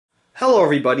Hello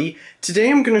everybody, today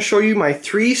I'm going to show you my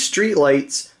 3 street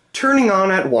lights turning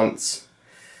on at once.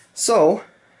 So,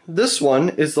 this one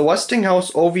is the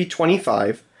Westinghouse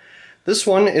OV-25, this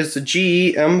one is the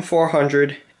GE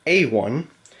M400A1,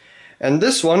 and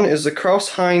this one is the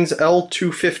Crouse-Hinds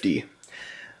L-250.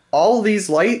 All these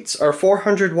lights are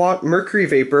 400 watt Mercury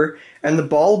Vapor and the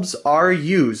bulbs are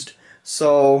used,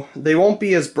 so they won't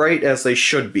be as bright as they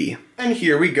should be. And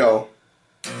here we go.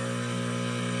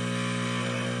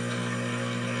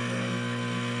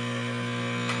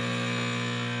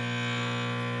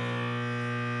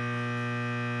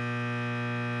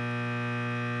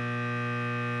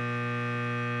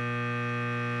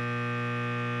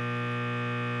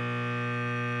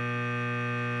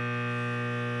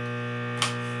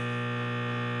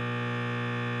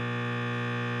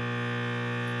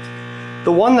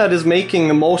 The one that is making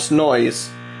the most noise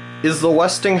is the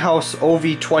Westinghouse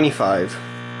OV-25,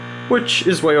 which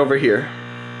is way over here.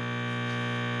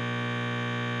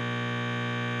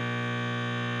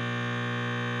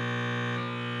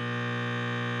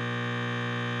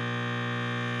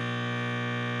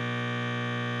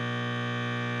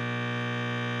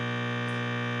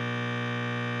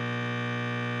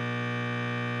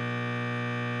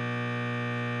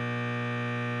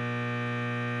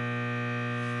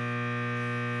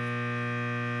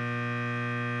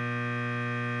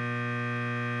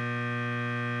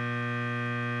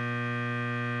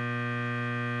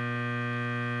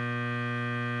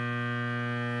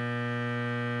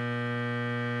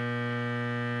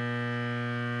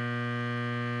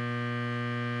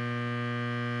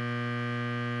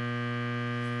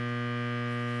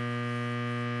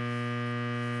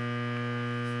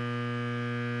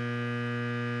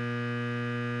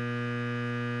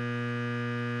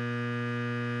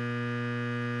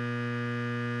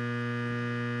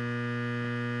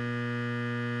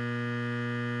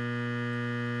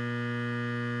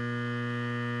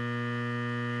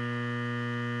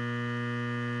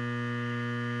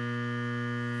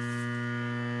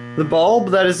 The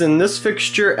bulb that is in this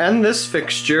fixture and this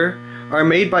fixture are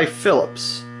made by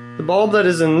Philips. The bulb that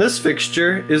is in this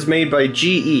fixture is made by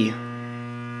GE.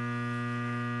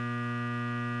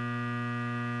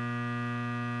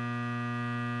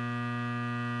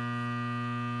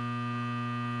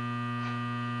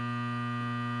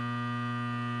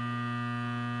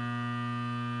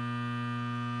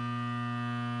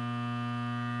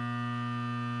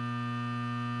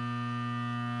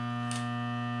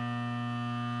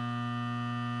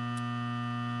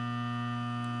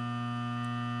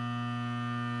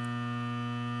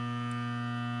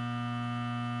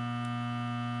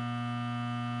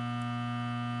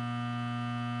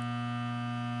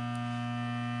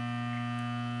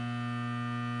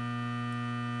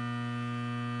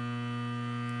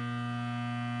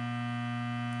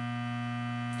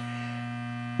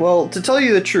 Well, to tell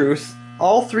you the truth,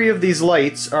 all 3 of these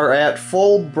lights are at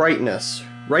full brightness.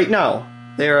 Right now,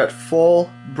 they are at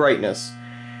full brightness.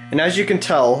 And as you can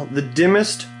tell, the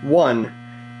dimmest one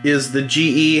is the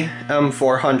GE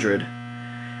M400.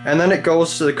 And then it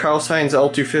goes to the Crouse-Hinds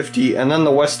L-250, and then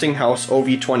the Westinghouse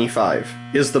OV-25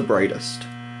 is the brightest.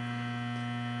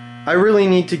 I really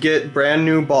need to get brand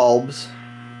new bulbs,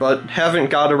 but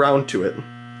haven't got around to it.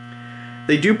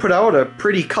 They do put out a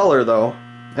pretty color though,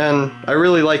 and I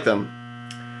really like them.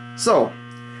 So,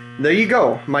 there you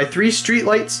go, my 3 street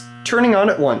lights turning on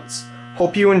at once.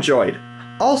 Hope you enjoyed.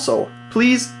 Also,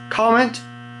 please comment,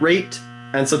 rate,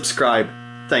 and subscribe.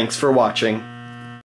 Thanks for watching.